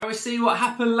we see what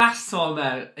happened last time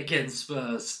out against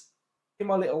Spurs? In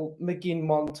my little McGinn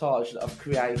montage that I've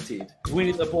created,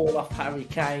 winning the ball off Harry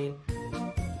Kane.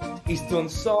 He's done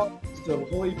Son, he's done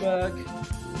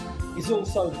Højbjerg. He's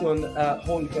also done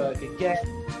Højbjerg again.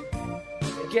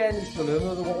 Again, he's done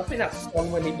another one. I think that's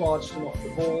Son when he barged him off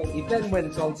the ball. He then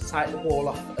went on to take the ball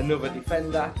off another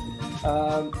defender.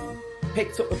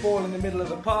 Picked up the ball in the middle of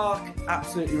the park.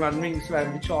 Absolutely ran rings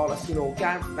around Richarlison all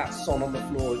game. That's Son on the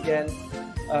floor again.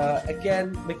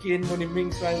 Again, McGinn running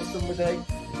rings around somebody.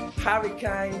 Harry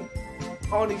Kane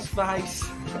on his face.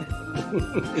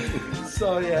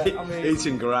 So, yeah, I mean...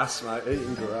 Eating grass, mate.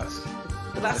 Eating grass.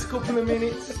 The last couple of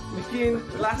minutes,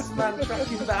 McGinn, last man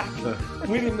tracking back,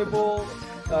 winning the ball,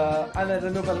 and then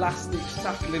another last-ditch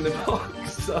tackle in the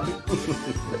box. So,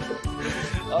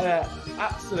 oh yeah,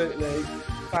 absolutely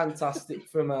fantastic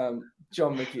from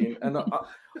John McGinn. And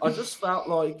I just felt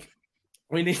like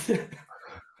we needed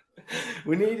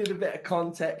a bit of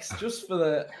context just for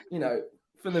the,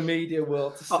 for the media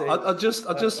world to see. I just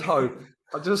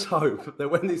hope that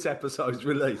when this episode's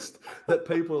released, that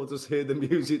people will just hear the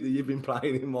music that you've been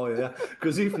playing in my ear.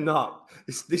 Because if not,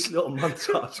 this little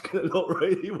montage going to look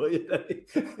really weird.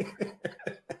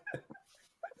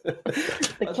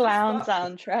 The clown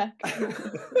soundtrack.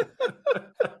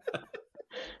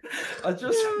 I'm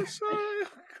sorry, I'm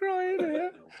crying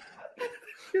here.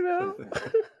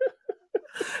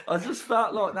 I just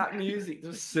felt like that music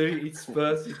just suited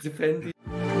Spurs' defending.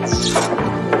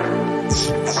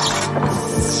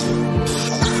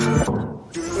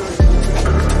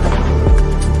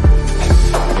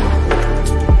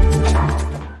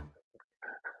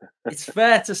 It's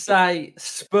fair to say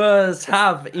Spurs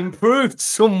have improved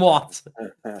somewhat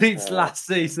since last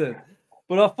season.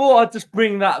 But I thought I'd just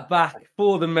bring that back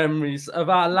for the memories of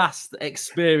our last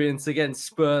experience against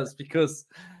Spurs because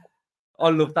I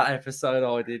loved that episode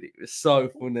I did. It was so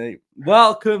funny.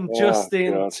 Welcome,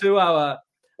 Justin, to our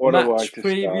match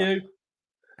preview.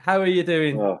 How are you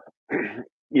doing?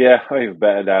 Yeah, I'm even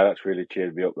better now. That's really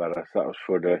cheered me up. That was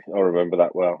funny. I remember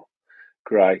that well.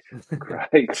 Great. Clip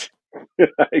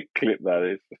that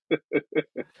is.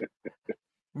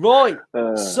 Right.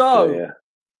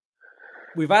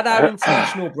 We've had our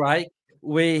international break.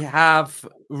 We have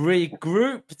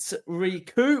recouped,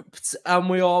 and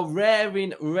we are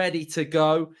raring, ready to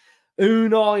go.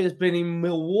 Unai has been in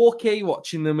Milwaukee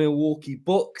watching the Milwaukee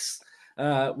Bucks.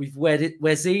 We've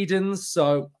Wes Edens,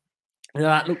 so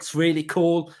that looks really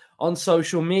cool on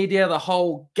social media. The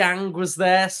whole gang was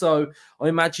there, so I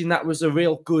imagine that was a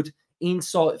real good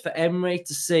insight for Emery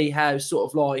to see how sort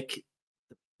of like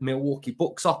Milwaukee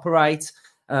Bucks operate,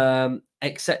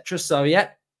 etc. So, yeah.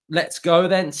 Let's go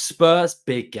then. Spurs,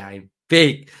 big game.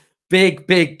 Big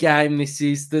game this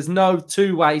is. There's no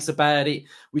two ways about it.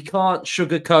 We can't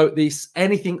sugarcoat this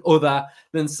anything other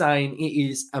than saying it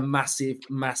is a massive,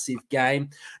 massive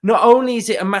game. Not only is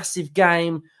it a massive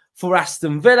game for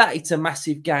Aston Villa, it's a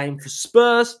massive game for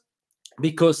Spurs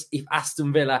because if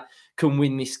Aston Villa can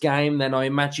win this game, then I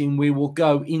imagine we will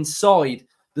go inside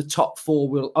the top four.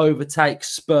 We'll overtake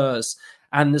Spurs.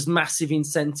 And there's massive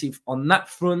incentive on that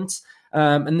front.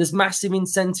 And there's massive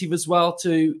incentive as well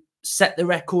to set the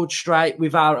record straight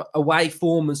with our away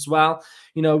form as well.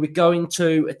 We're going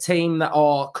to a team that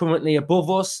are currently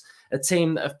above us, a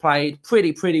team that have played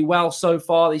pretty well so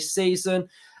far this season.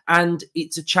 And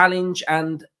it's a challenge.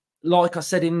 And like I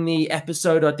said in the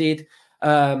episode I did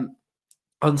on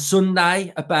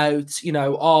Sunday about,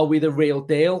 are we the real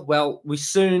deal? Well, we're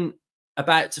soon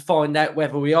about to find out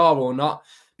whether we are or not,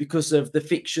 because of the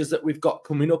fixtures that we've got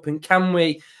coming up. And can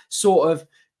we sort of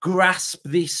grasp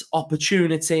this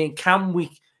opportunity? And can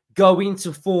we go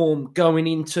into form going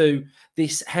into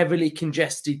this heavily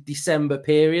congested December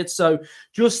period? So,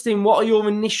 Justin, what are your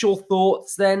initial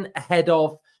thoughts then ahead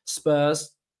of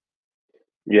Spurs?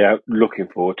 Yeah, looking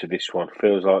forward to this one.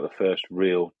 Feels like the first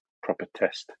real proper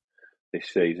test this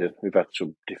season. We've had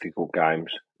some difficult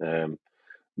games.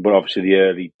 But obviously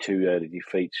the two early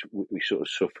defeats, we sort of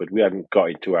suffered. We hadn't got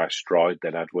into our stride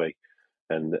then, had we?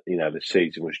 And, the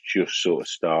season was just sort of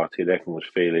started. Everyone was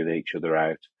feeling each other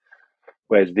out.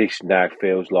 Whereas this now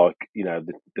feels like,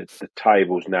 the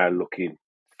table's now looking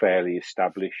fairly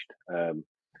established.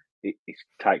 It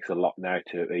takes a lot now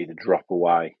to either drop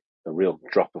away, a real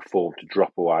drop of form to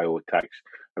drop away, or it takes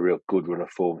a real good run of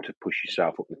form to push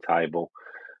yourself up the table.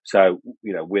 So,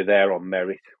 we're there on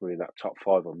merit. We're in that top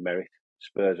five on merit.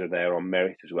 Spurs are there on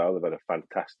merit as well. They've had a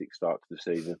fantastic start to the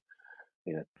season,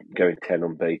 going 10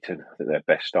 unbeaten. I think their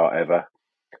best start ever.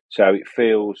 So it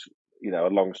feels,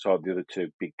 alongside the other two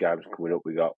big games coming up,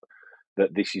 we got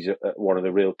that this is one of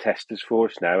the real testers for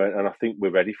us now, and I think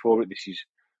we're ready for it. This is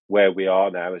where we are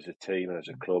now as a team and as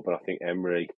a club, and I think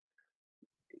Emery,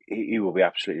 he will be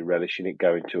absolutely relishing it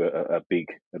going to a big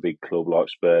club like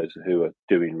Spurs, who are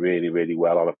doing really, really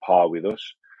well on a par with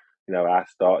us. Our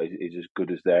start is as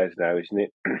good as theirs now, isn't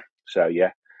it? So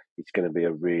yeah, it's going to be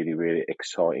a really, really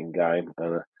exciting game,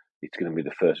 and it's going to be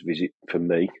the first visit for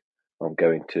me. I'm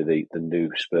going to the new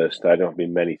Spurs stadium. I've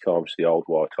been many times to the old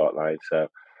White Hart Lane, so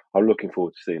I'm looking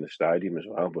forward to seeing the stadium as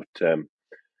well. But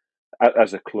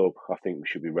as a club, I think we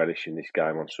should be relishing this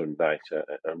game on Sunday. It's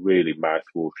a really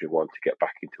mouth-watering one to get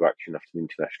back into action after the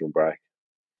international break.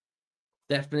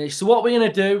 Definitely. So what we're going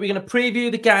to do, we're going to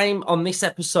preview the game on this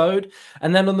episode,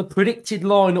 and then on the predicted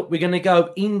lineup, we're going to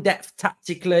go in-depth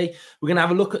tactically. We're going to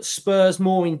have a look at Spurs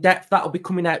more in depth. That'll be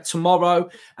coming out tomorrow,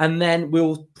 and then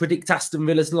we'll predict Aston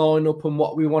Villa's lineup and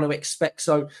what we want to expect.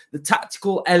 So the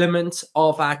tactical element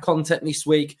of our content this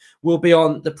week will be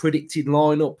on the predicted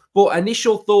lineup. But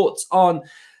initial thoughts on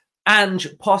Ange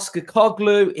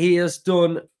Postecoglou. He has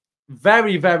done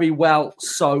very, very well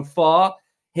so far.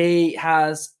 He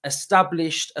has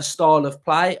established a style of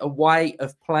play, a way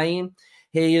of playing.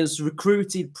 He has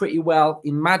recruited pretty well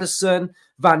in Maddison.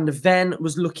 Van de Ven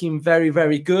was looking very,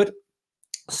 very good.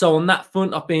 So on that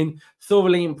front, I've been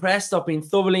thoroughly impressed. I've been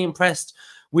thoroughly impressed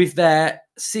with their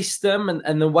system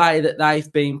and the way that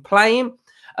they've been playing.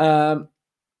 And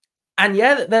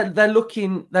yeah, they're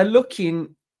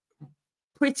looking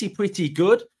pretty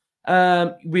good.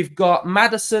 We've got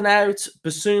Maddison out,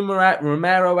 Basuma out,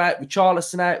 Romero out,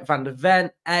 Richarlison out, Van de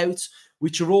Ven out,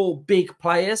 which are all big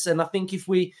players. And I think if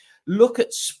we look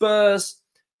at Spurs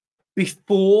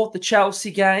before the Chelsea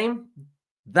game,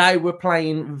 they were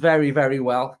playing very, very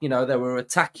well. They were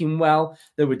attacking well.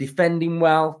 They were defending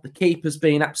well. The keeper's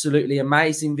been absolutely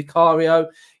amazing. Vicario,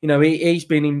 he's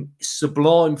been in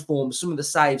sublime form. Some of the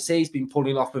saves he's been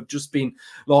pulling off have just been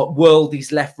like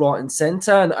worldies left, right and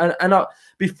centre. And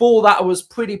before that, I was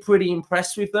pretty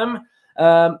impressed with them.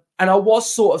 And I was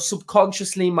sort of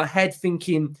subconsciously in my head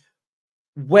thinking,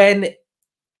 when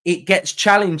it gets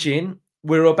challenging,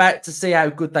 we're about to see how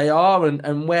good they are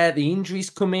and where the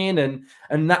injuries come in.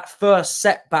 And that first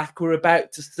setback, we're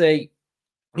about to see,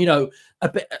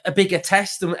 a bigger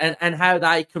test and how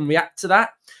they can react to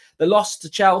that. They lost to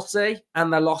Chelsea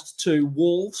and they lost to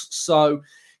Wolves. So,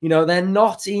 they're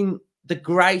not in the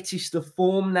greatest of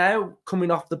form now,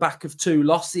 coming off the back of 2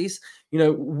 losses,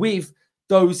 with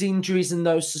those injuries and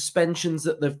those suspensions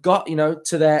that they've got,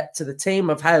 to the team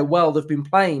of how well they've been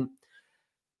playing.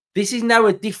 This is now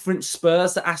a different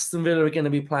Spurs that Aston Villa are going to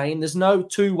be playing. There's no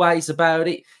two ways about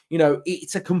it.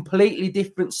 It's a completely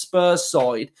different Spurs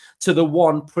side to the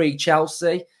one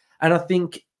pre-Chelsea. And I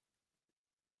think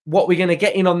what we're going to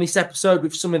get in on this episode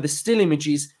with some of the still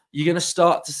images, you're going to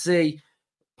start to see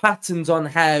patterns on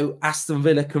how Aston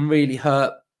Villa can really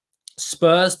hurt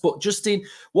Spurs. But Justin,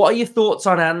 what are your thoughts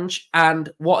on Ange, and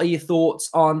what are your thoughts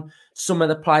on some of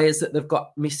the players that they've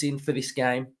got missing for this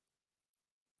game?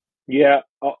 Yeah,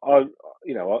 I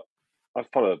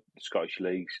follow the Scottish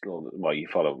leagues. Well, you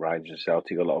follow Rangers and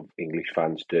Celtic. A lot of English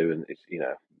fans do, and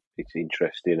it's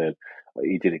interesting. And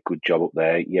he did a good job up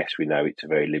there. Yes, we know it's a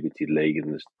very limited league,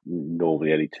 and there's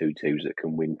normally only 2 teams that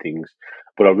can win things.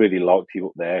 But I really liked him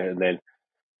up there. And then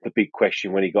the big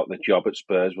question when he got the job at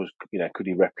Spurs was, could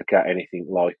he replicate anything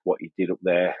like what he did up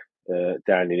there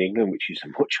down in England, which is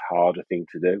a much harder thing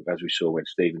to do, as we saw when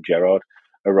Steven Gerrard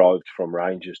arrived from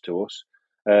Rangers to us.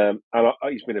 And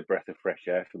he's been a breath of fresh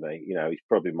air for me. He's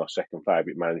probably my second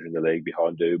favourite manager in the league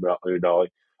behind Unai.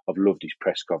 I've loved his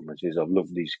press conferences. I've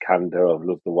loved his candour. I've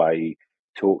loved the way he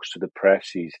talks to the press.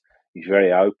 He's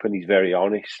very open. He's very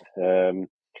honest.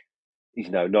 He's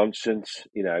no nonsense.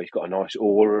 He's got a nice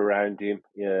aura around him.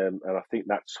 And I think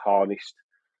that's harnessed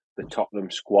the Tottenham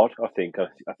squad. I think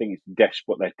it's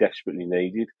what they desperately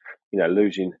needed.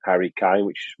 Losing Harry Kane,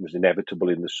 which was inevitable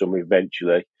in the summer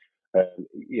eventually.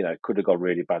 Could have gone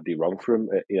really badly wrong for him,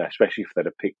 especially if they'd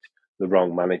have picked the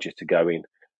wrong manager to go in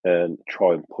and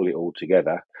try and pull it all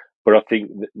together. But I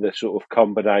think the sort of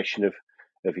combination of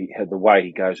the way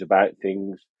he goes about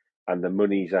things and the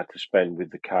money he's had to spend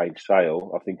with the Kane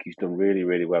sale, I think he's done really,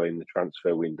 really well in the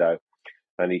transfer window.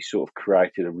 And he's sort of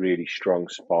created a really strong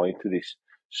spine to this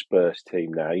Spurs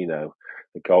team now.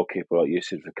 The goalkeeper like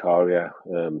Yusuf Vicario,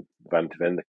 Van de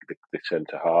Ven, the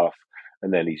centre half.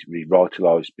 And then he's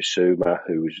revitalised Basuma,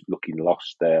 who was looking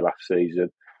lost there last season.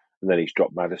 And then he's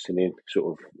dropped Maddison in,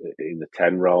 sort of in the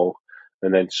 10 role.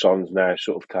 And then Son's now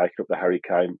sort of taken up the Harry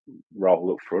Kane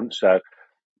role up front. So,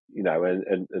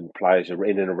 and players are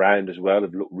in and around as well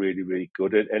have looked really, really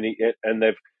good. And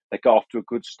they got off to a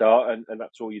good start. And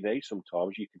that's all you need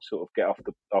sometimes. You can sort of get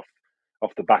off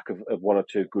off the back of one or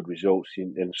two good results,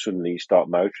 and suddenly you start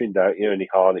motoring, don't you? And you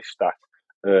harness that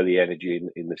early energy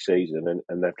in the season,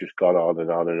 and they've just gone on and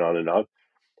on and on and on.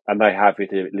 And they have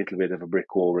hit a little bit of a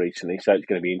brick wall recently, so it's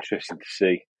going to be interesting to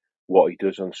see what he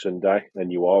does on Sunday.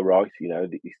 And you are right,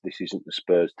 this isn't the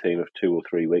Spurs team of 2 or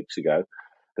 3 weeks ago.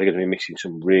 They're going to be missing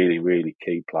some really, really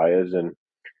key players, and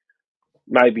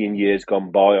maybe in years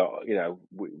gone by,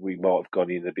 we might have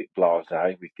gone in a bit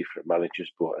blasé with different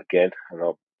managers. But again, and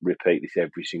I'll repeat this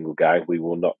every single game, we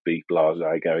will not be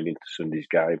blasé going into Sunday's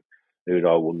game.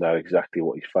 Unai will know exactly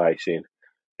what he's facing.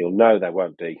 He'll know they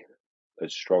won't be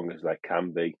as strong as they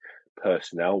can be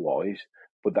personnel-wise,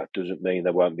 but that doesn't mean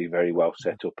they won't be very well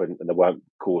set up and they won't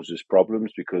cause us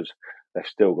problems, because they've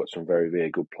still got some very, very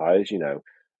good players.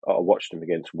 I watched them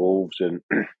against Wolves and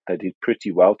they did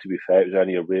pretty well, to be fair. It was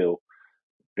only a real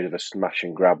bit of a smash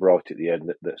and grab right at the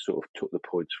end that sort of took the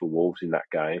points for Wolves in that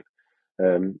game.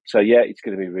 So yeah, it's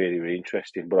going to be really, really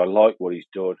interesting, but I like what he's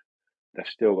done. They've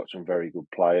still got some very good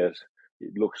players.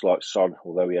 It looks like Son,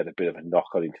 although he had a bit of a knock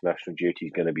on international duty,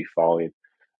 is going to be fine.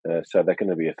 So they're going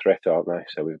to be a threat, aren't they?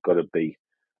 So we've got to be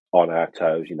on our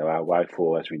toes. Our way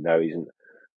forward, as we know, isn't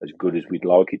as good as we'd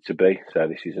like it to be. So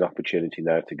this is an opportunity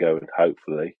now to go and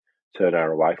hopefully turn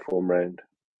our away form round.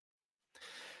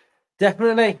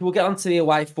 Definitely. We'll get onto the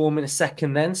away form in a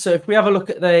second then. So if we have a look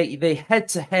at the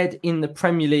head-to-head in the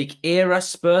Premier League era,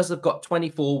 Spurs have got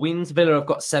 24 wins. Villa have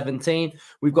got 17.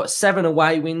 We've got 7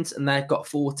 away wins and they've got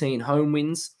 14 home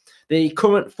wins. The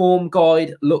current form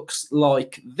guide looks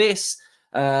like this.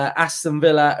 Aston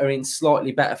Villa are in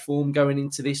slightly better form going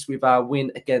into this with our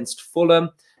win against Fulham.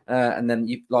 And then,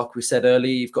 like we said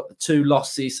earlier, you've got the 2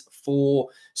 losses for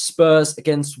Spurs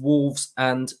against Wolves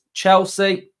and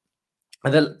Chelsea.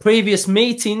 And the previous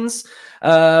meetings,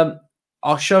 I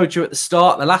showed you at the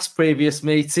start, the last previous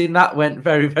meeting, that went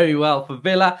very, very well for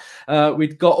Villa.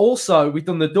 We've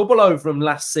done the double over them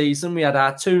last season. We had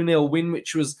our 2-0 win,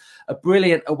 which was a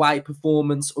brilliant away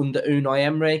performance under Unai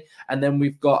Emery. And then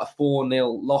we've got a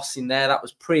 4-0 loss in there. That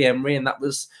was pre-Emery, and that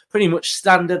was pretty much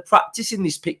standard practice in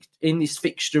this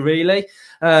fixture, really.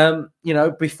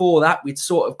 Before that, we'd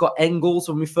sort of got Engels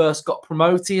when we first got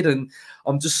promoted. And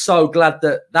I'm just so glad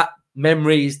that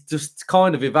memory is just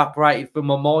kind of evaporated from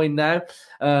my mind now.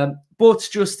 But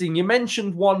Justin, you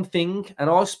mentioned one thing, and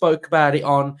I spoke about it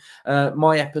on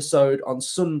my episode on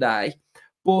Sunday.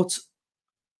 But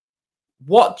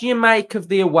what do you make of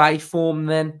the away form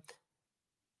then?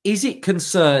 Is it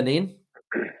concerning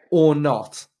or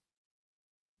not?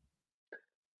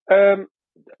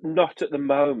 Not at the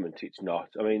moment, it's not.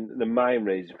 I mean, the main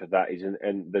reason for that is,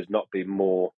 and there's not been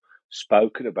more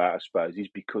spoken about, I suppose, is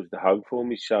because the home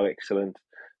form is so excellent.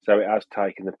 So it has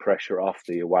taken the pressure off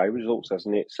the away results,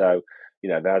 hasn't it? So,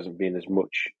 there hasn't been as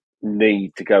much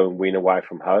need to go and win away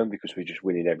from home because we're just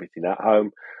winning everything at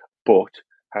home. But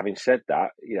having said that,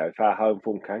 if our home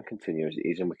form can continue as it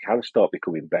is and we can start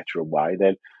becoming better away,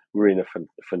 then we're in a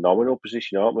phenomenal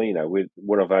position, aren't we? We're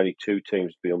one of only 2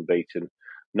 teams to be unbeaten,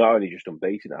 not only just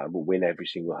unbeaten at home, but win every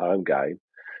single home game.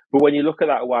 But when you look at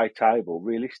that away table,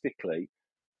 realistically,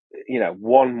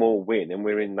 one more win and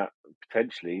we're in that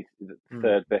potentially the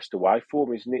third best away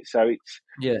form, isn't it? So it's,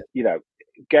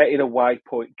 getting away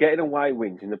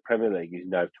wins in the Premier League is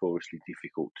notoriously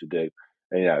difficult to do.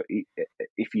 And,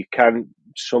 if you can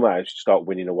somehow start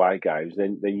winning away games,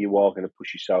 then you are going to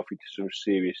push yourself into some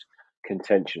serious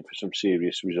contention for some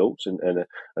serious results and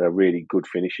a really good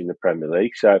finish in the Premier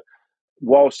League. So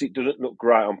whilst it doesn't look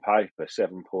great on paper,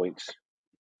 7 points,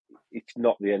 it's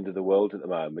not the end of the world at the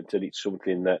moment, and it's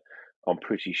something that I'm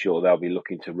pretty sure they'll be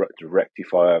looking to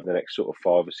rectify over the next sort of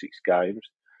 5 or 6 games.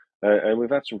 And we've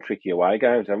had some tricky away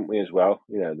games, haven't we, as well?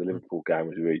 The Liverpool game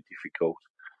was really difficult.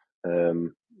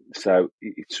 So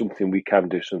it's something we can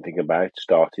do something about,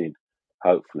 starting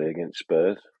hopefully against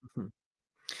Spurs.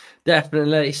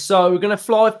 Definitely. So we're going to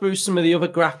fly through some of the other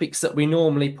graphics that we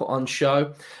normally put on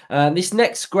show. This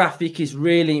next graphic is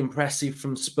really impressive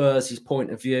from Spurs'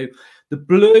 point of view. The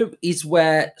blue is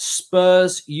where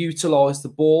Spurs utilise the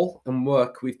ball and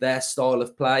work with their style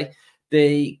of play.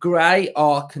 The grey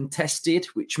are contested,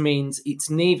 which means it's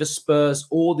neither Spurs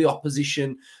or the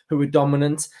opposition who are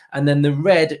dominant. And then the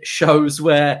red shows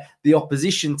where the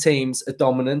opposition teams are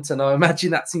dominant. And I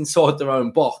imagine that's inside their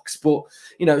own box. But,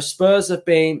 Spurs have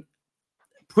been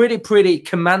pretty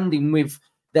commanding with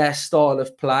their style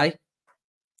of play.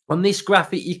 On this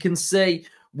graphic, you can see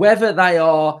whether they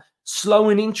are slow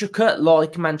and intricate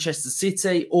like Manchester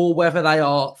City or whether they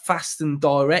are fast and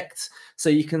direct. So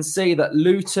you can see that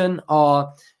Luton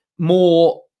are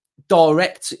more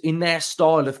direct in their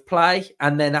style of play,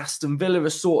 and then Aston Villa are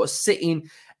sort of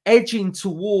edging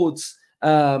towards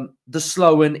the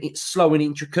slow and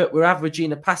intricate. We're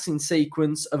averaging a passing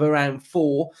sequence of around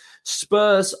 4.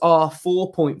 Spurs are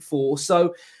 4.4.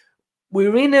 So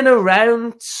we're in and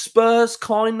around Spurs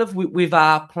kind of with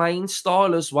our playing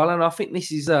style as well. And I think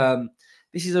this is a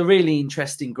really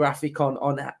interesting graphic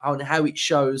on how it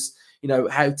shows,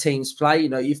 how teams play.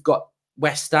 You've got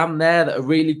West Ham there that are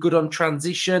really good on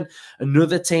transition,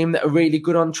 another team that are really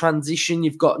good on transition.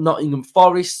 You've got Nottingham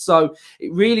Forest. So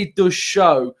it really does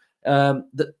show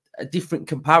that different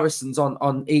comparisons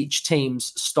on each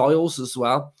team's styles as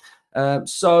well.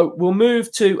 So we'll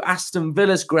move to Aston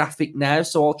Villa's graphic now.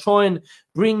 So I'll try and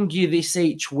bring you this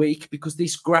each week because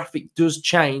this graphic does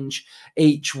change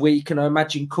each week. And I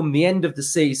imagine come the end of the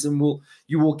season,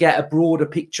 you will get a broader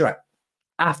picture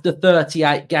after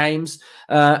 38 games.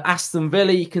 Aston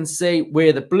Villa, you can see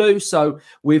we're the blue. So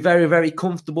we're very, very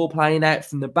comfortable playing out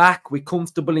from the back. We're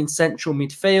comfortable in central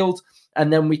midfield.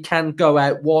 And then we can go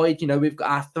out wide. We've got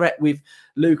our threat with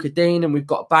Luca Dean and we've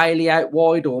got Bailey out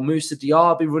wide or Moussa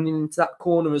Diaby running into that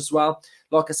corner as well.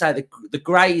 Like I say, the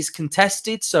grey is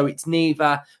contested, so it's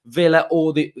neither Villa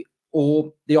or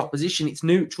the opposition. It's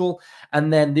neutral.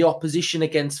 And then the opposition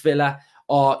against Villa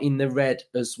are in the red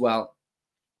as well.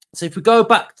 So if we go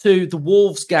back to the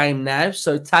Wolves game now,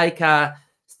 so take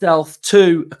ourselves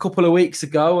to a couple of weeks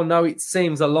ago. I know it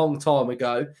seems a long time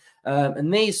ago.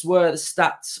 And these were the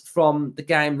stats from the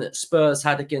game that Spurs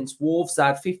had against Wolves. They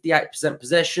had 58%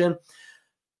 possession.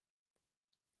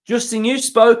 Justin, you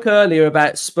spoke earlier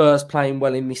about Spurs playing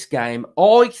well in this game.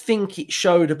 I think it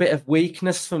showed a bit of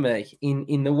weakness for me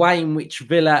in the way in which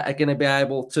Villa are going to be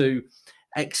able to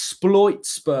exploit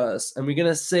Spurs. And we're going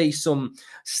to see some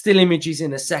still images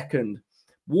in a second.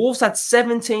 Wolves had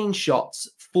 17 shots,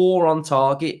 4 on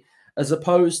target, as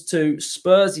opposed to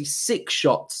Spurs' 6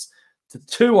 shots to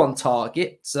 2 on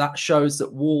target. So that shows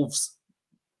that Wolves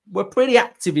were pretty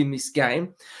active in this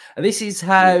game. And this is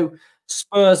how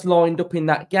Spurs lined up in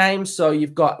that game. So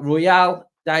you've got Royal,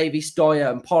 Davies,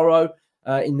 Dyer and Porro.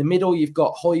 In the middle, you've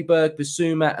got Højbjerg,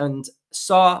 Bissouma and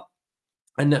Sarr.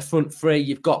 And the front three,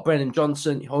 you've got Brennan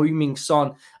Johnson, Heung-min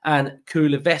Son and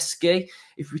Kulusevski.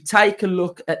 If we take a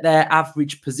look at their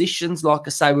average positions, like I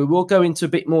say, we will go into a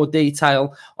bit more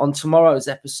detail on tomorrow's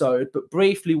episode. But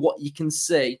briefly, what you can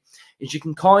see is you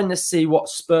can kind of see what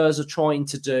Spurs are trying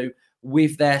to do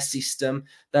with their system.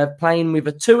 They're playing with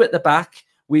a 2 at the back,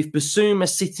 with Bissouma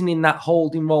sitting in that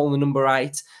holding role, the number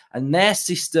 8. And their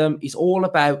system is all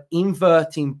about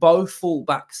inverting both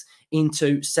fullbacks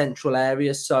into central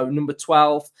areas. So number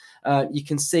 12, you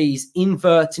can see he's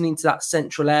inverting into that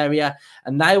central area,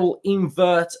 and they will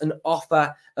invert and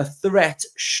offer a threat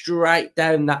straight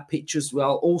down that pitch as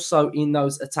well, also in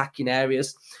those attacking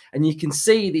areas. And you can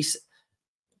see this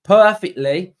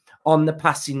perfectly on the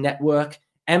passing network.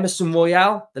 Emerson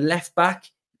Royal, the left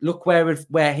back, look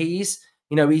where he is.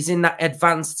 He's in that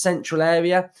advanced central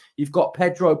area. You've got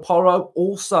Pedro Porro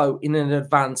also in an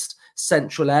advanced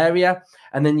central area.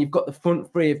 And then you've got the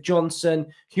front three of Johnson,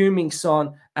 Heung-min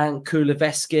Son and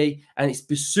Kulusevski. And it's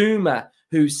Bissouma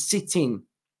who's sitting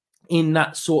in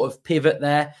that sort of pivot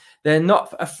there. They're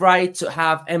not afraid to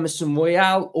have Emerson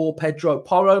Royal or Pedro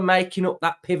Porro making up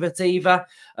that pivot either.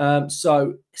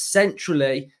 So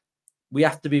centrally, we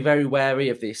have to be very wary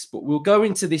of this. But we'll go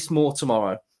into this more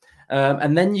tomorrow.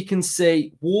 And then you can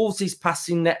see Wolves'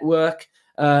 passing network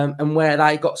and where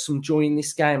they got some joy in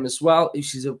this game as well.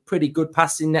 This is a pretty good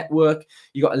passing network.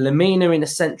 You've got Lamina in a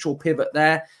central pivot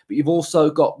there, but you've also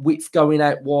got width going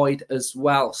out wide as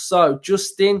well. So,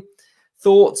 Justin,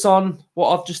 thoughts on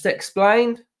what I've just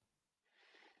explained?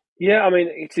 Yeah, I mean,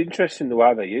 it's interesting the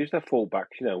way they use their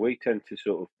fullbacks. We tend to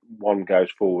sort of, one goes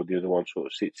forward, the other one sort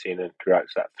of sits in and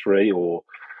creates that 3, or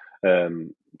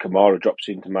Kamara drops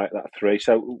in to make that 3.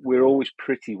 So we're always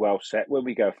pretty well set when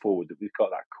we go forward that we've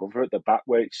got that cover at the back,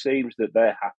 where it seems that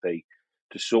they're happy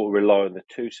to sort of rely on the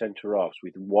 2 centre-halves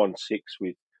with 1-6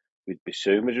 with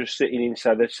Bissouma just sitting in.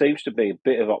 So there seems to be a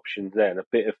bit of options there and a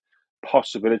bit of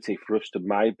possibility for us to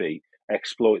maybe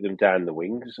exploit them down the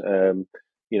wings.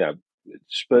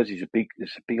 Spurs is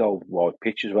it's a big old wide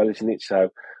pitch as well, isn't it? So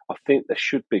I think there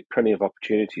should be plenty of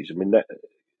opportunities. I mean,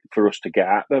 for us to get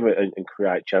at them and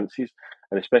create chances,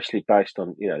 and especially based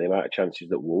on the amount of chances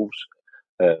that Wolves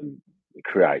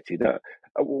created.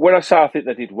 When I say I think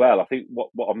they did well, I think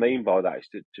what I mean by that is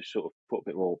to sort of put a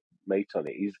bit more meat on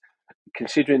it, is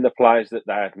considering the players that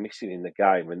they had missing in the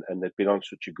game and they've been on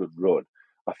such a good run.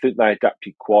 I think they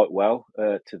adapted quite well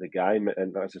to the game,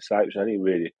 and as I say, it was only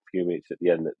really a few minutes at the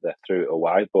end that they threw it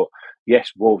away. But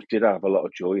yes, Wolves did have a lot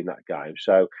of joy in that game,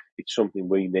 so it's something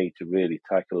we need to really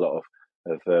take a lot of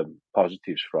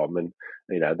positives from, and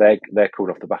they're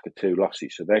coming off the back of 2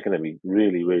 losses, so they're going to be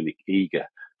really, really eager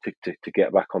to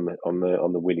get back on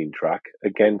the winning track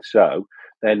again. So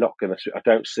they're not going to. I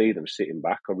don't see them sitting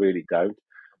back. I really don't.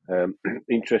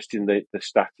 Interesting the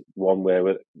stat one where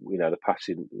the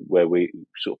passing where we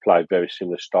sort of play very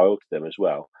similar style to them as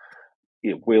well.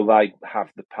 Will they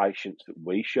have the patience that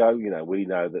we show? We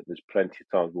know that there's plenty of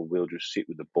times where we'll just sit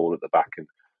with the ball at the back and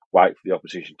wait for the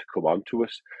opposition to come on to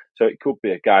us. So it could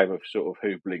be a game of sort of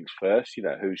who blinks first.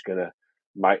 Who's going to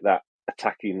make that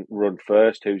attacking run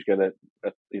first? Who's going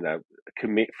to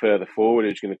commit further forward?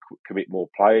 Who's going to commit more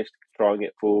players to try and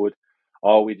get forward?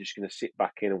 Are we just going to sit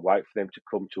back in and wait for them to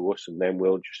come to us, and then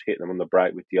we'll just hit them on the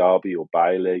break with Diaby or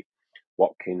Bailey,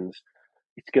 Watkins?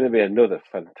 It's going to be another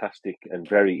fantastic and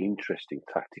very interesting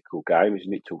tactical game,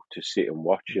 isn't it, to sit and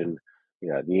watch? And,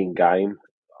 the in-game,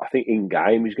 I think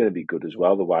in-game is going to be good as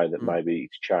well, the way that maybe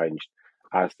it's changed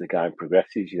as the game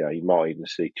progresses. You might even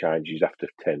see changes after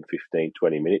 10, 15,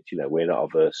 20 minutes. We're not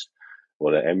averse,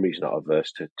 or Emery's not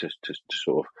averse to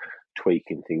sort of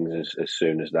tweaking things as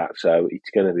soon as that. So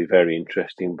it's going to be very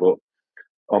interesting, but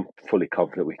I'm fully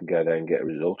confident we can go there and get a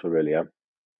result. I really am.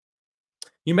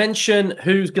 You mentioned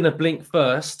who's going to blink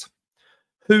first.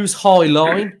 Whose high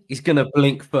line is going to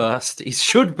blink first? It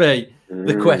should be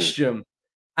the question.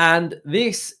 And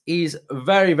this is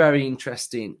very, very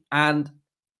interesting. And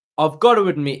I've got to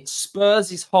admit,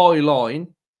 Spurs' high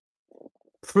line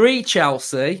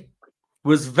pre-Chelsea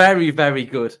was very, very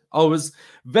good. I was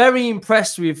very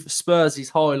impressed with Spurs'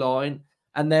 high line.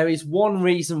 And there is one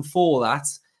reason for that.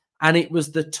 And it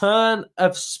was the turn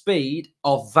of speed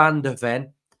of Van der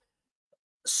Ven.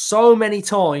 So many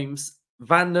times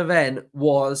Van der Ven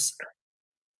was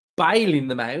bailing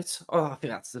them out. Oh, I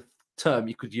think that's the term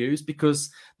you could use,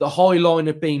 because the high line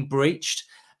had been breached,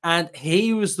 and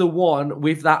he was the one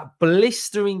with that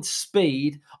blistering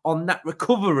speed on that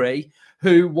recovery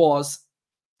who was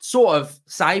sort of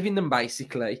saving them,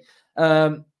 basically.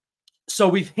 So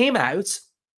with him out,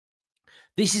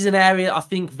 this is an area I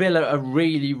think Villa are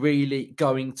really, really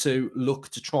going to look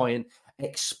to try and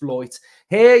exploit.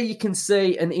 Here you can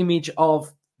see an image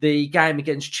of the game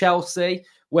against Chelsea,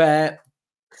 where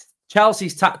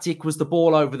Chelsea's tactic was the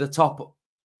ball over the top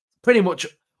pretty much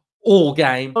all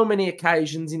game. So many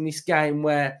occasions in this game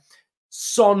where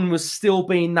Son was still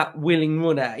being that willing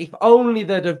runner. If only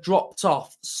they'd have dropped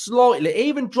off slightly,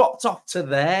 even dropped off to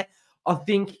there, I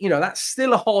think, that's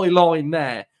still a high line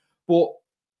there. But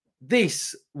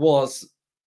this was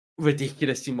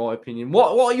ridiculous, in my opinion.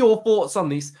 What are your thoughts on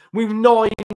this? With 9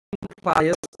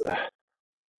 players. Yeah,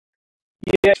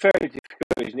 it's very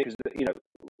difficult, isn't it? Because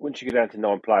once you go down to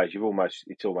 9 players,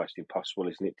 it's almost impossible,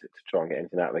 isn't it, to try and get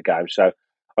anything out of the game. So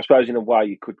I suppose in a way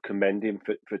you could commend him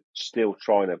for still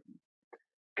trying to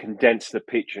condense the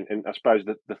pitch, and I suppose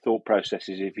the thought process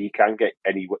is if you can get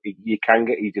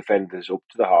your defenders up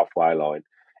to the halfway line,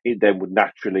 it then would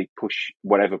naturally push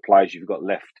whatever players you've got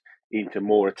left into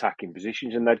more attacking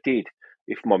positions, and they did.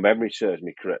 If my memory serves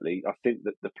me correctly, I think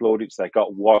that the plaudits they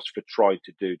got was for trying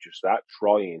to do just that,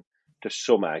 trying to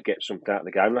somehow get something out of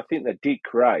the game. And I think they did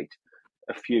create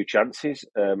a few chances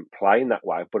playing that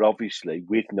way. But obviously,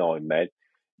 with 9 men,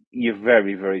 you're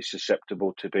very, very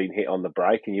susceptible to being hit on the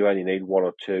break, and you only need 1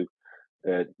 or 2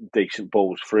 decent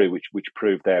balls through, which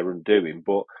proved their undoing.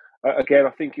 But again,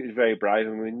 I think it was very brave.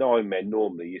 I mean, with 9 men,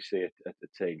 normally you see at the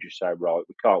team just say, right,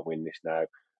 we can't win this now.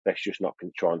 Let's just not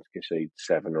try and concede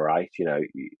 7 or 8,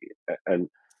 And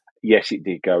yes, it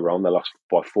did go wrong. They lost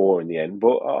by 4 in the end.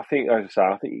 But I think, as I say,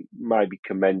 I think maybe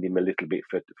commend him a little bit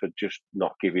for just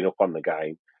not giving up on the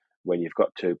game when you've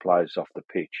got 2 players off the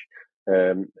pitch.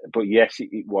 But yes,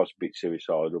 it was a bit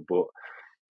suicidal. But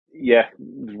yeah,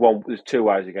 there's 2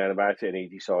 ways of going about it, and he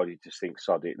decided to think,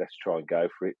 sod it, let's try and go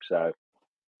for it. So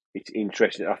it's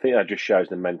interesting. I think that just shows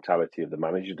the mentality of the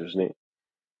manager, doesn't it?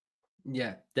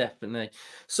 Yeah, definitely.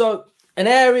 So an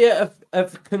area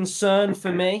of concern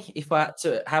for me, if I had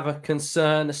to have a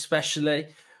concern especially,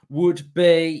 would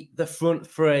be the front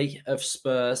 3 of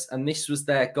Spurs. And this was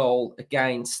their goal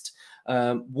against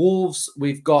Wolves.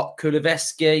 We've got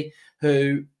Kulusevski,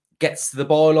 who gets to the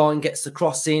byline, gets the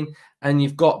crossing, and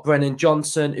you've got Brennan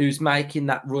Johnson, who's making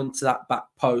that run to that back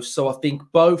post. So I think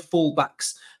both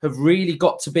fullbacks have really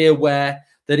got to be aware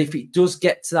that if it does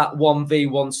get to that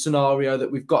 1v1 scenario,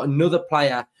 that we've got another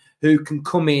player who can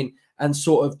come in and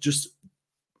sort of just,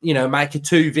 make a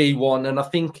 2v1. And I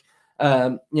think,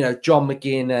 John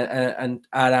McGinn and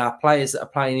our players that are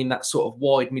playing in that sort of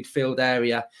wide midfield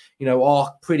area,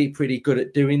 are pretty good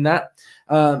at doing that.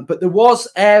 But there was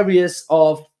areas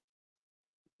that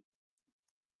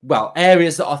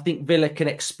I think Villa can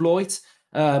exploit.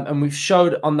 And we've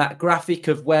showed on that graphic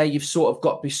of where you've sort of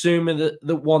got Bissouma,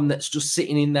 the one that's just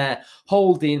sitting in there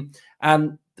holding.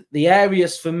 And the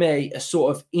areas for me are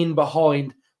sort of in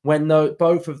behind when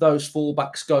both of those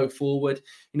fullbacks go forward.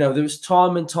 You know, there was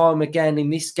time and time again in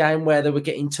this game where they were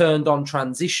getting turned on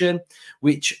transition,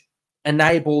 which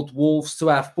enabled Wolves to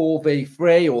have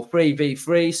 4v3 or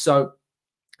 3v3. So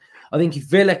I think if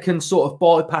Villa can sort of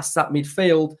bypass that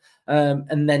midfield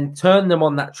and then turn them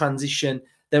on that transition,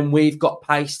 then we've got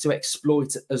pace to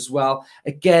exploit it as well.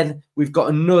 Again, we've got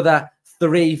another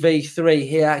 3v3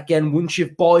 here. Again, once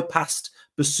you've bypassed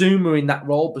Bissouma in that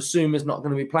role, Bissouma's not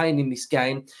going to be playing in this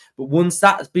game. But once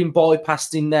that's been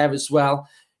bypassed in there as well,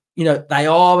 you know, they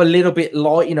are a little bit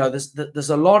light. You know, there's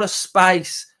a lot of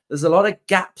space. There's a lot of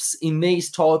gaps in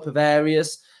these type of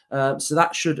areas. So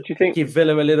that should give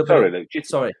Villa a little bit. Luke,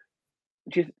 sorry.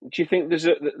 Do you think there's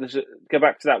a go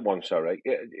back to that one? Sorry,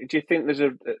 do you think there's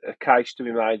a case to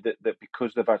be made that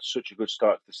because they've had such a good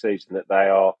start to the season that they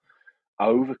are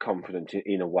overconfident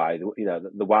in a way? You know,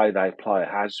 the way they play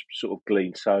has sort of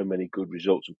gleaned so many good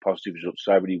results and positive results,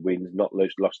 so many wins, not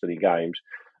lost any games.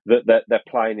 That they're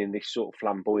playing in this sort of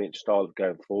flamboyant style of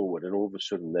going forward, and all of a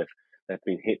sudden they've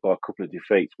been hit by a couple of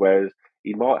defeats. Whereas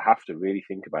you might have to really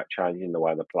think about changing the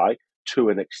way they play to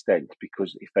an extent,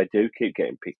 because if they do keep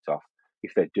getting picked off,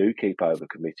 if they do keep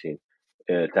overcommitting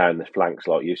down the flanks,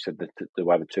 like you said, the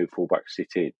way the two fullbacks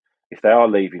sit in, if they are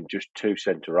leaving just two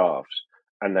centre halves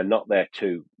and they're not their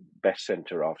two best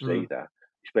centre halves either,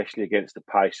 especially against the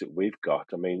pace that we've got.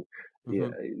 I mean, yeah,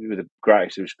 with the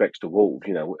greatest respects to Wolves,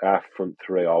 you know, our front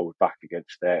three are back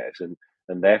against theirs, and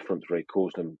their front three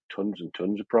caused them tons and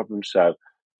tons of problems. So,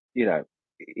 you know,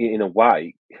 in a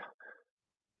way,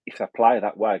 if they play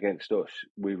that way against us,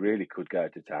 we really could go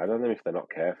to town on them if they're not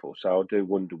careful. So I do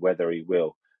wonder whether he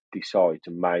will decide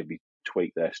to maybe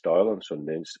tweak their style on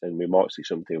Sundays, and we might see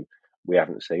something we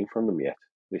haven't seen from them yet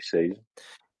this season.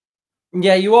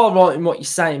 Yeah, you are right in what you're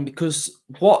saying, because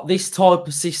what this type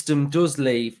of system does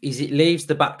leave is it leaves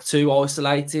the back two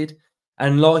isolated.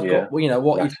 And like, you know,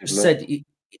 what you've just said,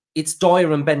 it's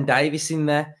Dyer and Ben Davies in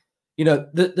there. You know,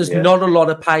 there's not a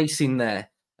lot of pace in there.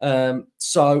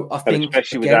 So I think,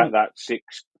 especially without that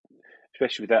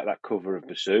cover of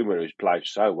Bissouma, who's played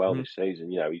so well this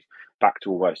season. You know, he's back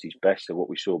to almost his best of what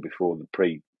we saw before the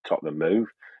pre-Tottenham move.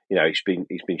 You know,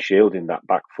 he's been shielding that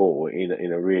back four in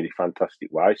a really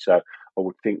fantastic way. So I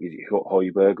would think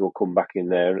Højbjerg will come back in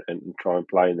there and try and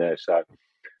play in there. So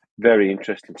very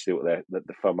interesting to see what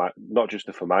not just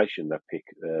the formation they pick,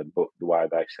 but the way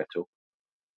they set up.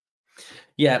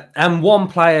 Yeah, and one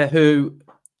player who,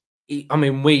 I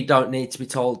mean, we don't need to be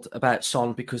told about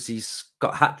Son because he's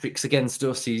got hat-tricks against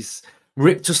us. He's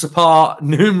ripped us apart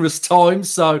numerous times.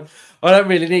 So I don't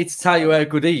really need to tell you how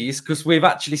good he is because we've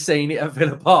actually seen it at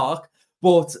Villa Park.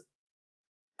 But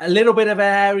a little bit of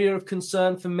an area of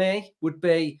concern for me would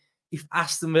be if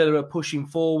Aston Villa are pushing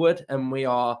forward and we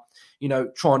are, you know,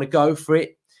 trying to go for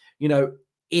it. You know,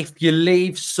 if you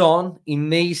leave Son in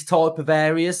these type of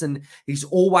areas, and he's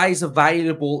always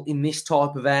available in this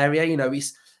type of area, you know,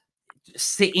 he's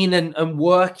sitting and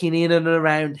working in and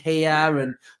around here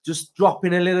and just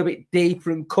dropping a little bit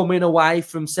deeper and coming away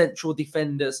from central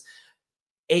defenders,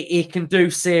 it can do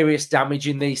serious damage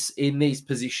in these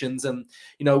positions. And,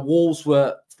 you know, Wolves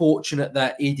were fortunate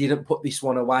that he didn't put this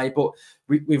one away, but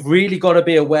we've really got to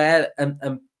be aware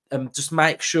and just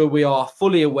make sure we are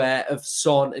fully aware of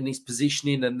Son and his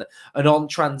positioning and on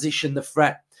transition, the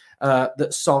threat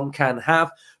that Son can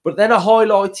have. But then I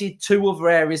highlighted two other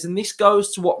areas, and this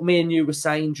goes to what me and you were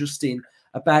saying, Justin,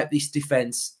 about this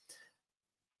defence.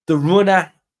 The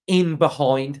runner in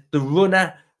behind, the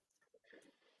runner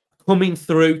coming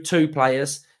through two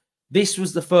players. This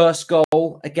was the first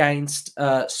goal against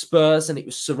Spurs, and it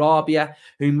was Sarabia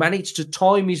who managed to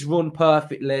time his run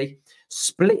perfectly,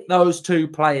 split those two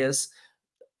players.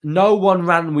 No one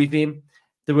ran with him.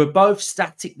 They were both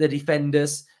static, the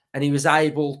defenders, and he was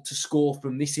able to score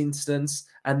from this instance.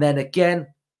 And then again,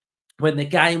 when the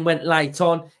game went late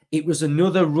on, it was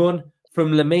another run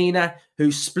from Lamina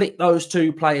who split those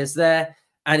two players there,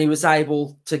 and he was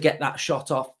able to get that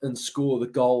shot off and score the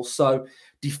goal. So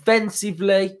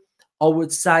defensively, I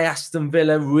would say Aston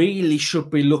Villa really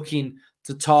should be looking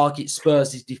to target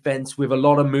Spurs' defence with a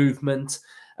lot of movement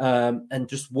and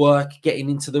just work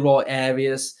getting into the right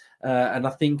areas. And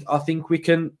I think we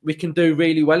can do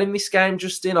really well in this game,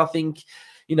 Justin. I think,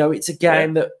 you know, it's a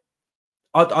game that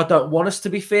I don't want us to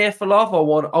be fearful of.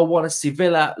 I want to see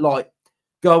Villa like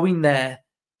going there,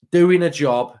 doing a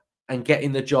job and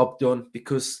getting the job done,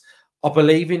 because I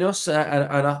believe in us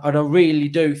and I really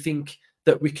do think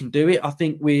that we can do it. I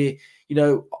think we, you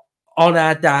know, on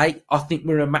our day, I think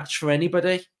we're a match for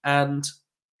anybody. And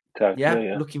Totally,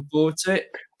 yeah. looking forward to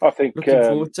it. I think Looking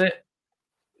forward to it.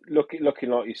 looking like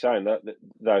you're saying that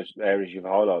those areas you've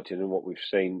highlighted and what we've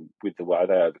seen with the way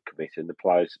they overcommit and the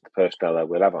players, the personnel that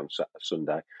we'll have on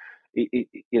Sunday,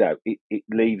 it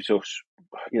leaves us,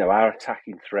 our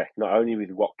attacking threat not only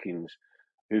with Watkins,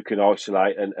 who can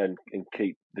isolate and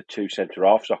keep the two centre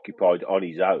halves occupied on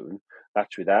his own.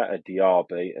 That's without a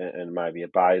Diaby and maybe a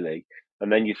Bailey,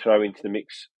 and then you throw into the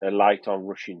mix a late on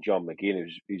rushing John McGinn,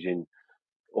 who's in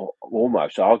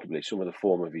almost arguably some of the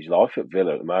form of his life at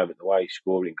Villa at the moment, the way he's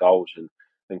scoring goals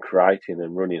and creating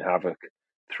and running havoc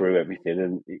through everything.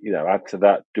 And, add to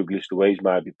that, Douglas Luiz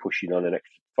maybe pushing on an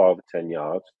extra 5 or 10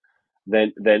 yards,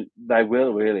 then they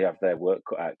will really have their work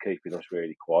cut out, keeping us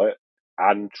really quiet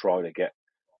and trying to get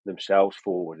themselves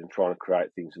forward and trying to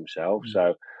create things themselves.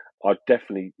 So I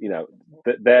definitely,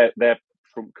 their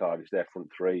front card is their front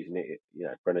three, isn't it?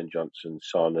 Brennan Johnson,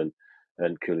 Son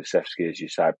and Kulusevski, as you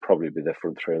say, probably be the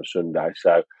front three on Sunday.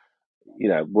 So,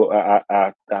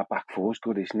 our back four's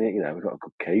good, isn't it? We've got a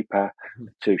good keeper.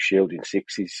 The two shielding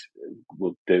sixes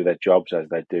will do their jobs as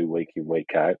they do week in,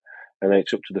 week out. And then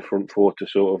it's up to the front four to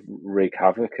sort of wreak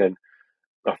havoc. And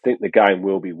I think the game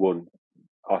will be won.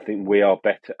 I think we are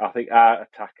better. I think our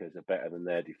attackers are better than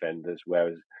their defenders,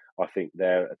 whereas I think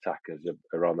their attackers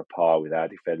are on the par with our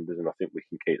defenders, and I think we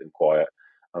can keep them quiet.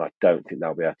 And I don't think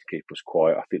they'll be able to keep us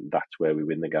quiet. I think that's where we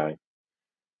win the game.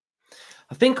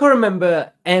 I think I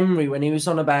remember Emery when he was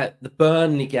on about the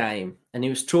Burnley game, and he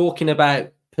was talking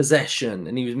about possession,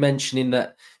 and he was mentioning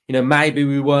that, maybe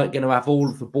we weren't going to have all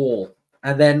of the ball.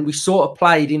 And then we sort of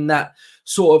played in that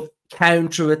sort of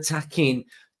counter-attacking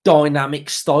dynamic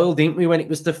style, didn't we, when it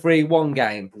was the 3-1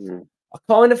 game? I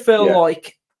kind of feel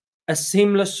like a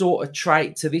similar sort of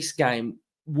trait to this game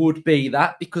would be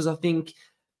that, because I think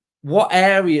what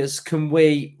areas can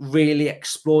we really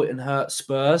exploit and hurt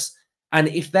Spurs? And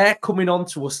if they're coming on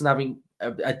to us and having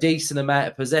a decent amount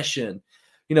of possession,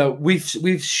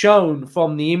 we've shown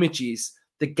from the images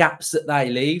the gaps that they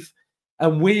leave.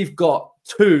 And we've got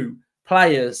two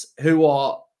players who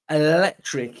are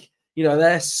electric.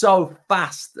 They're so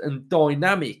fast and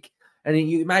dynamic. And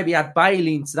you maybe add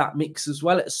Bailey into that mix as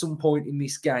well at some point in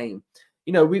this game.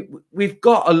 We've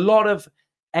got a lot of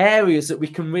areas that we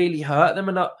can really hurt them.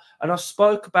 And I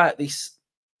spoke about this,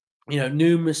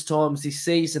 numerous times this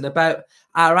season about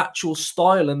our actual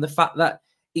style and the fact that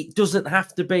it doesn't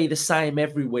have to be the same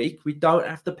every week. We don't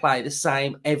have to play the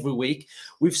same every week.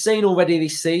 We've seen already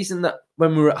this season that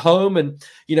when we're at home and,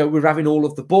 we're having all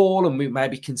of the ball and we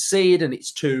maybe concede and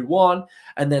it's 2-1,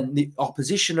 and then the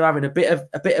opposition are having a bit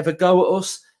of a go at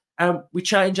us, and we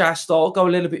change our style, go a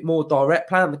little bit more direct,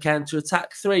 play on the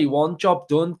counter-attack, 3-1, job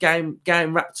done,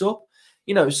 game wrapped up.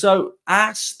 So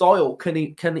our style can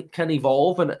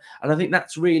evolve, and I think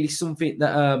that's really something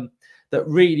that that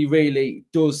really, really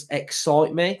does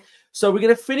excite me. So we're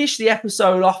going to finish the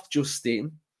episode off,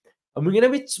 Justin, and we're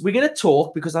going to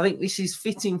talk, because I think this is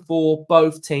fitting for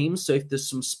both teams. So if there's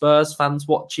some Spurs fans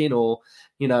watching, or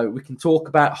we can talk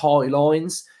about high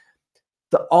lines,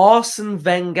 the Arsene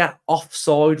Wenger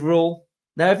offside rule.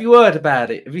 Now, have you heard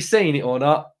about it? Have you seen it or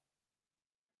not?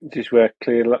 Is this where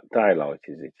clear daylight,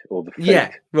 is it? Or the feet?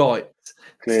 Yeah, right.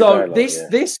 Clear so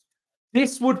daylight,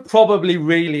 this would probably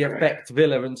really affect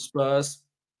Villa and Spurs,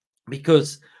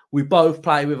 because we both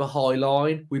play with a high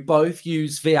line. We both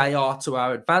use VAR to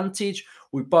our advantage.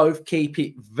 We both keep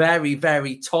it very,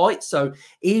 very tight. So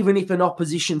even if an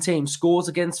opposition team scores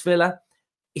against Villa,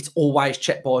 it's always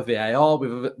checked by VAR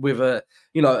with a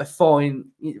fine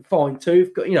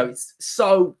tooth. It's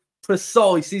so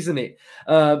precise, isn't it?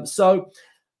 So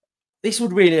this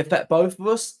would really affect both of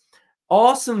us.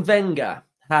 Arsene Wenger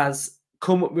has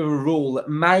come up with a rule that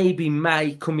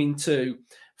may come into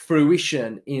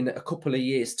fruition in a couple of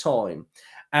years' time.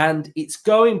 And it's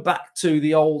going back to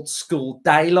the old school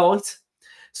daylight.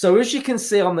 So as you can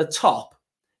see on the top,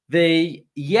 the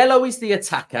yellow is the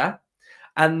attacker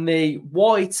and the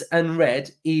white and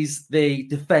red is the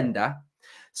defender.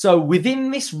 So within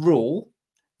this rule,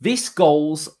 this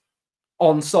goes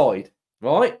onside,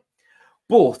 right?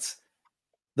 But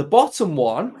the bottom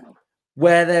one,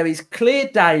 where there is clear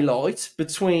daylight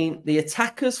between the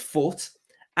attacker's foot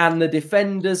and the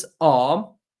defender's arm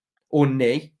or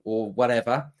knee or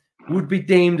whatever, would be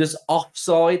deemed as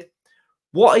offside.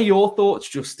 What are your thoughts,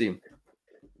 Justin?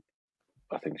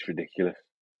 I think it's ridiculous.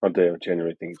 I do. I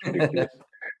genuinely think it's ridiculous.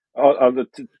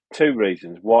 Two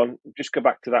reasons. One, just go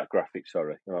back to that graphic,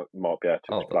 sorry. I might be able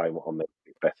to explain what I mean a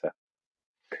bit better.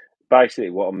 Basically,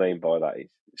 what I mean by that is,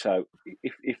 so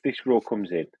if this rule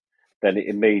comes in, then it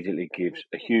immediately gives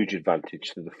a huge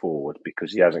advantage to the forward,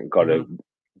 because he hasn't got to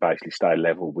basically stay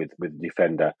level with the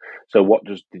defender. So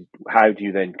how do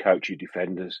you then coach your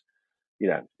defenders? You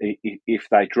know, if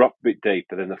they drop a bit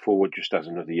deeper, then the forward just has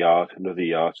another yard.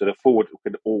 So the forward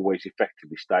can always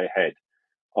effectively stay ahead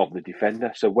of the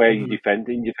defender. So where are you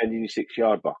defending? You're defending your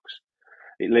 6-yard box.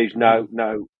 It leaves no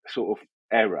sort of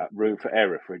room for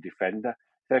error for a defender.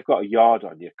 If they've got a yard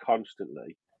on you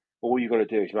constantly, all you've got to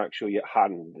do is make sure your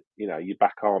hand, your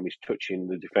back arm is touching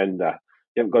the defender.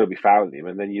 You haven't got to be fouling him,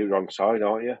 and then you're wrong side,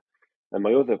 aren't you? And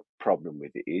my other problem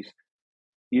with it is,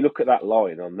 you look at that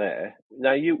line on there.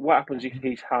 Now, what happens if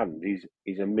his hand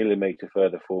is a millimetre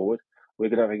further forward? We're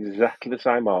going to have exactly the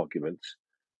same arguments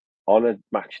on a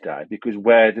match day, because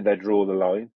where do they draw the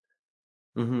line?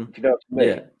 Mm-hmm. Do you know what I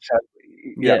mean? Yeah. So,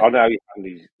 Yeah. I know your hand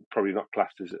is probably not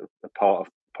classed as a part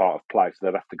of play, so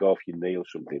they'd have to go off your knee or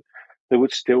something. There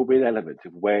would still be an element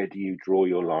of where do you draw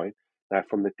your line? Now,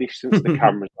 from the distance the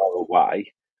cameras are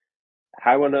away,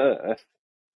 how on earth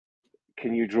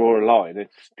can you draw a line?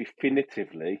 It's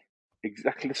definitively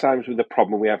exactly the same as with the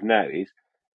problem we have now. Is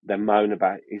they moan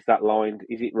about, is that line,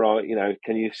 is it right?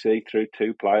 Can you see through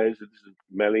two players? There's a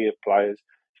melee of players,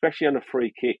 especially on a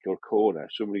free kick or corner.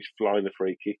 Somebody's flying the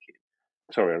free kick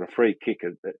in. Sorry, on a free kick.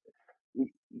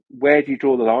 Where do you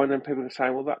draw the line? And people are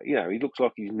saying, well, that he looks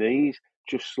like his knees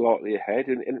just slightly ahead.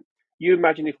 And you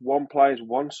imagine if one player's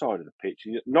one side of the pitch,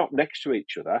 and not next to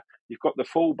each other, you've got the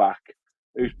fullback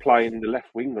who's playing the left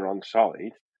winger on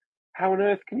side. How on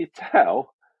earth can you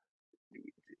tell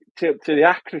to the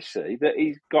accuracy that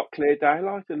he's got clear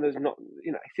daylight? And there's not,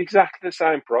 it's exactly the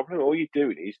same problem. All you're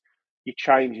doing is you're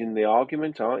changing the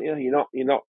argument, aren't you?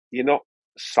 You're not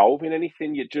solving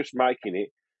anything. You're just making it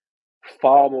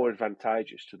far more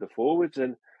advantageous to the forwards.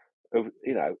 And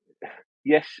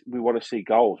yes, we want to see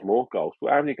goals, more goals.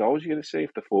 But how many goals are you going to see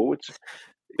if the forwards?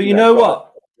 But you know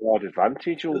what? Wide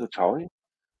advantage all the time.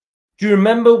 Do you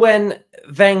remember when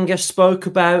Wenger spoke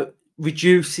about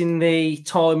reducing the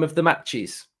time of the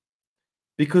matches?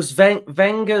 Because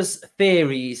Wenger's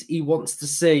theory is he wants to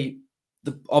see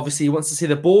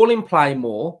the ball in play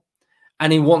more,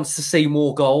 and he wants to see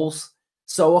more goals.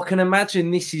 So I can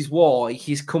imagine this is why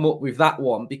he's come up with that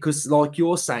one, because, like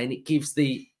you're saying, it gives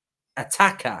the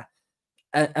attacker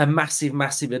a massive,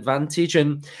 massive advantage.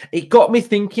 And it got me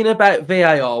thinking about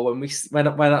VAR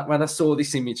when I saw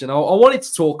this image, and I wanted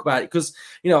to talk about it because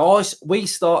we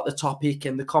start the topic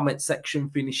and the comment section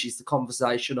finishes the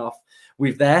conversation off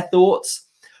with their thoughts.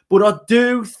 But I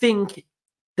do think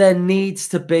there needs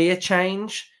to be a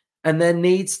change, and there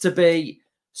needs to be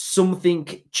something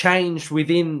changed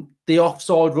within the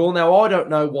offside rule. Now, I don't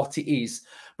know what it is,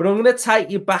 but I'm going to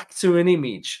take you back to an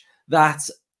image that,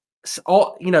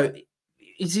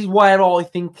 this is where I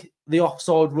think the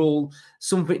offside rule,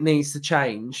 something needs to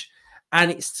change. And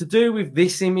it's to do with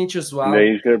this image as well. I knew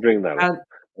he was going to bring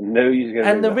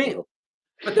that up.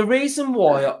 But the reason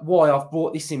why I've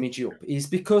brought this image up is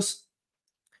because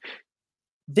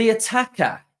the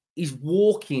attacker is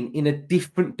walking in a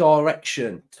different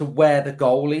direction to where the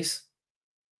goal is.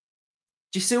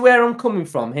 Do you see where I'm coming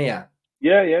from here?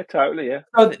 Yeah, totally, yeah.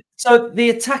 So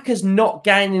the attacker's not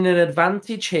gaining an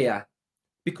advantage here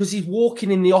because he's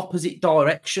walking in the opposite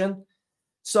direction.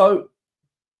 So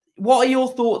what are your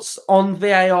thoughts on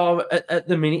VAR at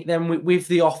the minute then with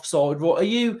the offside rule? Are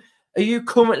you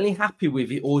currently happy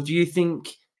with it, or do you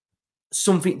think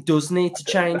something does need to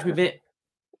change with it?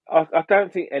 I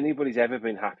don't think anybody's ever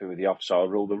been happy with the offside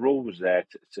rule. The rule was there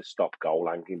to stop goal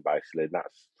angling, basically. And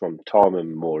that's from time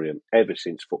immemorial, ever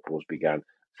since football's began.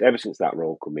 Ever since that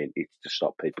rule come in, it's to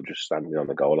stop people just standing on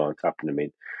the goal line, tapping them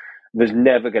in. There's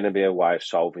never going to be a way of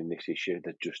solving this issue.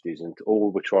 There just isn't.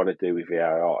 All we're trying to do with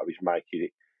VAR is making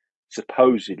it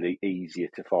supposedly easier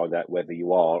to find out whether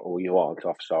you are or you aren't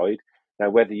offside. Now,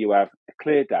 whether you have a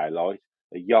clear daylight,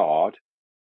 a yard,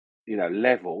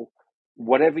 level,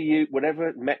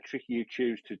 whatever metric you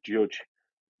choose to judge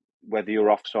whether you're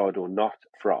offside or not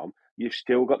from, you've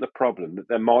still got the problem that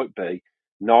there might be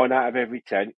 9 out of every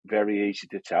 10, very easy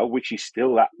to tell, which is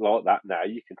still like that now.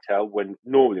 You can tell when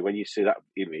you see that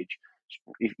image,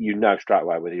 if you know straight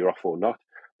away whether you're off or not.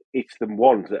 It's the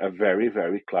ones that are very,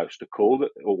 very close to call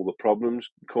that all the problems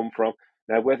come from.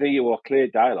 Now, whether you are clear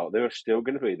daylight, there are still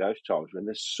going to be those times when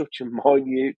there's such a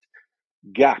minute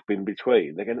gap in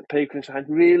between. People can say,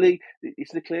 really? Is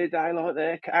the clear daylight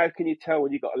there? How can you tell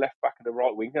when you've got a left back and a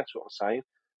right wing? That's what I'm saying.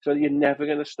 So you're never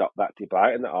going to stop that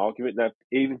debate and that argument. Now,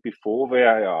 even before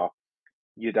VAR,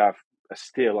 you'd have a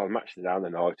still on Match of the Day on the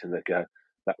night and they'd go,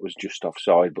 that was just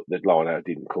offside, but the line-out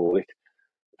didn't call it.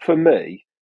 For me,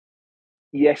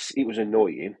 yes, it was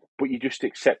annoying, but you just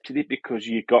accepted it because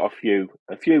you got a few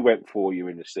went for you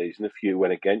in the season, a few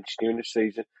went against you in the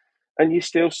season. And you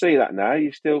still see that now.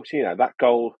 You still see that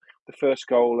goal, the first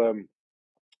goal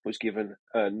was given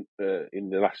in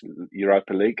the last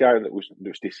Europa League game that was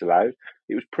disallowed.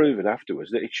 It was proven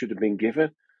afterwards that it should have been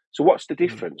given. So what's the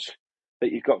difference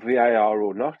that you've got VAR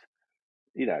or not?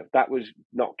 That was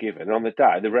not given. And on the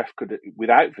day, the ref could,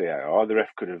 without VAR, the ref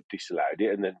could have disallowed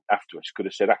it, and then afterwards could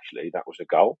have said, actually, that was a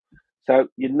goal. So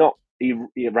you're not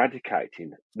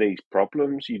eradicating these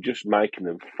problems. You're just making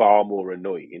them far more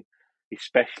annoying,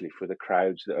 especially for the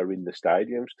crowds that are in the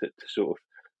stadiums to sort of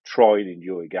try and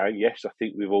enjoy a game. Yes, I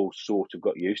think we've all sort of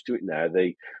got used to it now.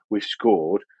 We've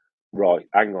scored. Right,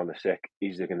 hang on a sec.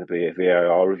 Is there going to be a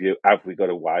VAR review? Have we got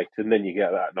to wait? And then you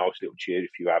get that nice little cheer if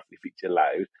it's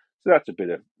allowed. So that's a bit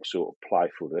of sort of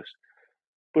playfulness.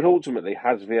 But ultimately,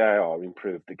 has VAR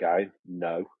improved the game?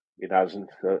 No, it hasn't.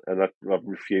 And I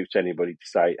refute anybody to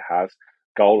say it has.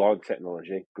 Goal line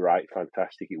technology, great,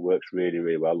 fantastic. It works really,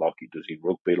 really well, like it does in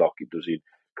rugby, like it does in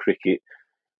cricket.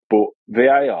 But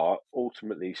VAR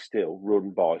ultimately is still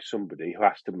run by somebody who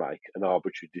has to make an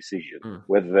arbitrary decision,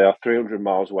 whether they are 300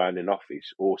 miles away in an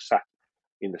office or sat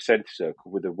in the centre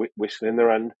circle with a whistle in their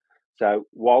hand. So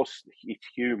whilst it's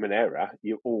human error,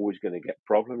 you're always going to get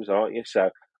problems, aren't you? So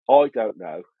I don't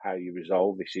know how you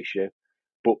resolve this issue,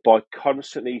 but by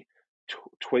constantly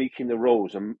tweaking the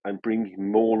rules and bringing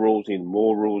more rules in,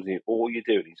 all you're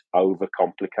doing is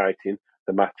overcomplicating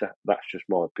the matter. That's just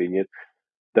my opinion.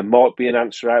 There might be an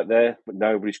answer out there, but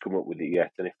nobody's come up with it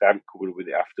yet. And if they haven't come up with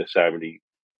it after so many,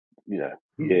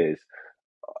 years,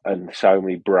 and so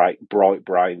many bright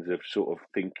brains of sort of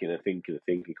thinking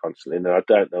constantly, and I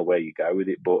don't know where you go with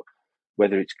it. But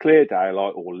whether it's clear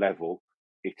daylight or level,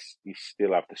 you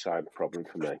still have the same problem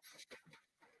for me.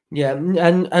 Yeah,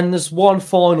 and there's one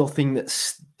final thing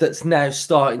that's now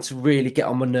starting to really get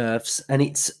on my nerves, and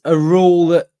it's a rule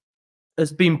that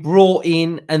has been brought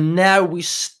in, and now we're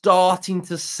starting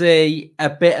to see a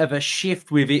bit of a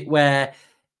shift with it where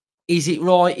is it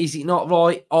right, is it not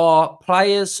right? Are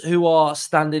players who are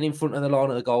standing in front of the line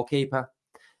of the goalkeeper,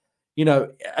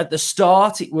 at the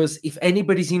start it was if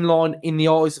anybody's in line in the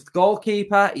eyes of the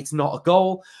goalkeeper, it's not a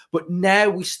goal. But now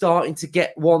we're starting to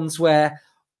get ones where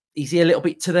is he a little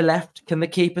bit to the left? Can the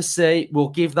keeper see? We'll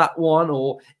give that one.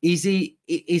 Or is he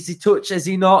touched? Is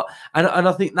he not? And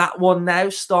I think that one now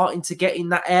starting to get in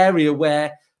that area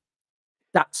where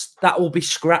that will be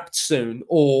scrapped soon,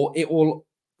 or it will.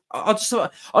 I just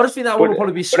think that one will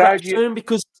probably be scrapped soon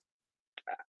because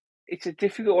it's a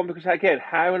difficult one. Because again,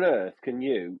 how on earth can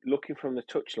you, looking from the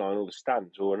touchline or the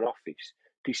stands or an office,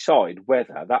 decide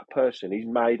whether that person is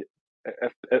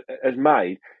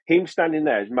him standing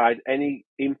there has made any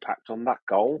impact on that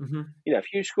goal? Mm-hmm.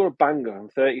 If you score a banger from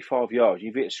 35 yards,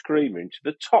 you've hit a screamer into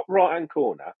the top right-hand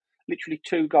corner, literally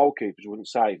 2 goalkeepers wouldn't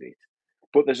save it.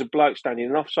 But there's a bloke standing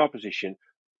in an offside position,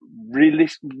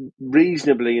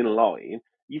 reasonably in line.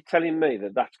 You're telling me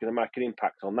that that's going to make an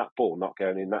impact on that ball not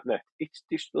going in that net? It's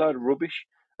just a load of rubbish.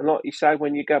 And like you say,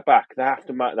 when you go back, they have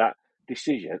to make that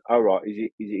decision. All right, is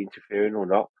it interfering or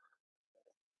not?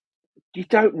 You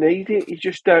don't need it. You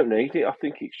just don't need it. I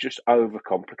think it's just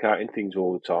overcomplicating things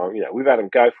all the time. We've had them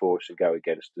go for us and go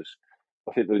against us.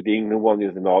 I think the England one the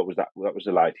other night was that was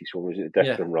the latest one, was it?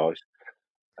 Declan Rice.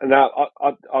 And now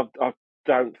I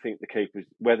don't think the keeper's,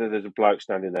 whether there's a bloke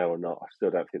standing there or not, I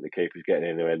still don't think the keeper's getting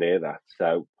anywhere near that.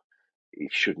 So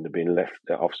it shouldn't have been left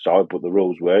offside. But the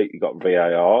rules were you got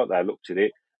VAR. They looked at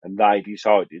it and they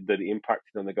decided that it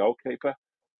impacted on the goalkeeper.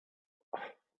 I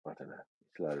don't know.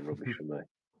 It's a load of rubbish for me.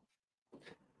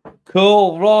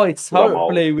 Cool, right. Well,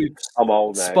 I'm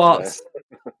old now.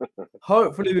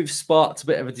 Hopefully we've sparked a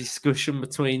bit of a discussion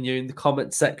between you in the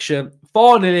comment section.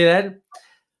 Finally, then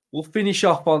we'll finish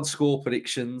off on score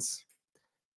predictions.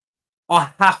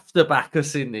 I have to back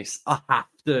us in this. I have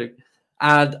to,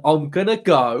 and I'm gonna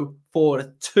go for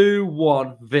a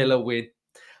 2-1 Villa win.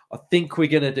 I think we're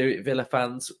gonna do it, Villa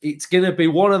fans. It's gonna be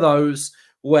one of those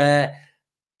where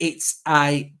it's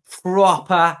a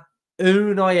proper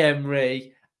Unai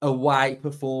Emery away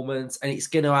performance, and it's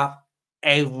going to have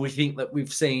everything that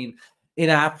we've seen in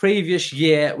our previous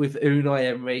year with Unai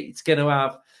Emery. It's going to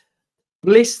have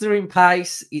blistering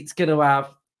pace. It's going to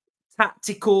have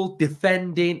tactical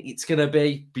defending. It's going to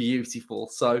be beautiful.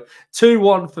 So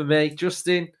 2-1 for me,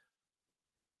 Justin.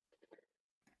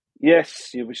 Yes,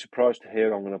 you'll be surprised to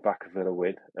hear I'm going to back a Villa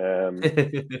win.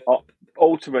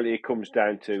 Ultimately, it comes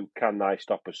down to, can they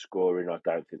stop us scoring? I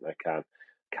don't think they can.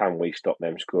 Can we stop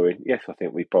them scoring? Yes, I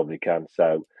think we probably can.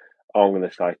 So I'm going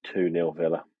to say 2-0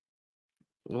 Villa.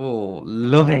 Oh,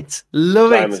 love it.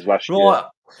 Love Same it. as last right. year.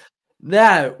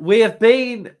 Now, we have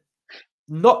been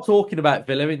not talking about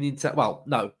Villa in the well,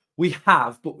 no, we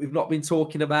have, but we've not been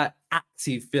talking about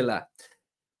active Villa.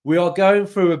 We are going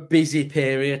through a busy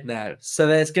period now. So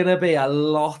there's going to be a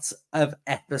lot of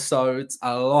episodes,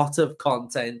 a lot of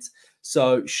content.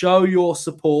 So show your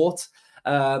support.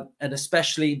 And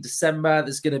especially in December,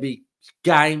 there's going to be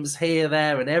games here,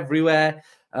 there, and everywhere.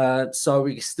 So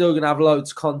we're still going to have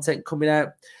loads of content coming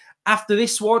out. After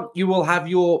this one, you will have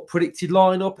your predicted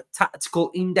lineup, tactical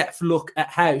in-depth look at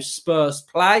how Spurs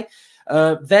play.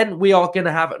 Then we are going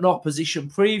to have an opposition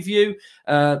preview.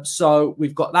 So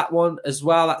we've got that one as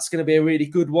well. That's going to be a really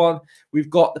good one. We've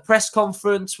got the press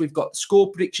conference. We've got the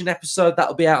score prediction episode.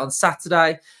 That'll be out on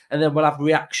Saturday. And then we'll have a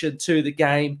reaction to the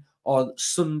game on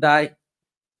Sunday.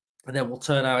 And then we'll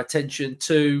turn our attention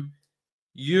to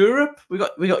Europe. We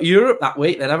got Europe that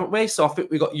week then, haven't we? So I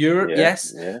think we got Europe,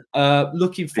 yes. Yeah.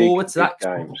 Looking forward to that.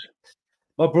 Games.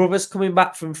 My brother's coming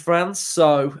back from France,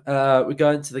 so we're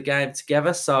going to the game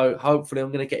together. So hopefully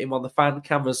I'm going to get him on the fan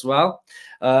cam as well.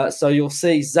 So you'll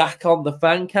see Zach on the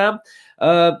fan cam.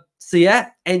 So yeah,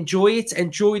 enjoy it.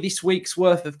 Enjoy this week's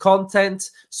worth of content.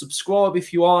 Subscribe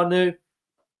if you are new.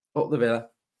 Up the Villa.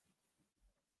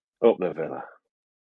 Up the Villa.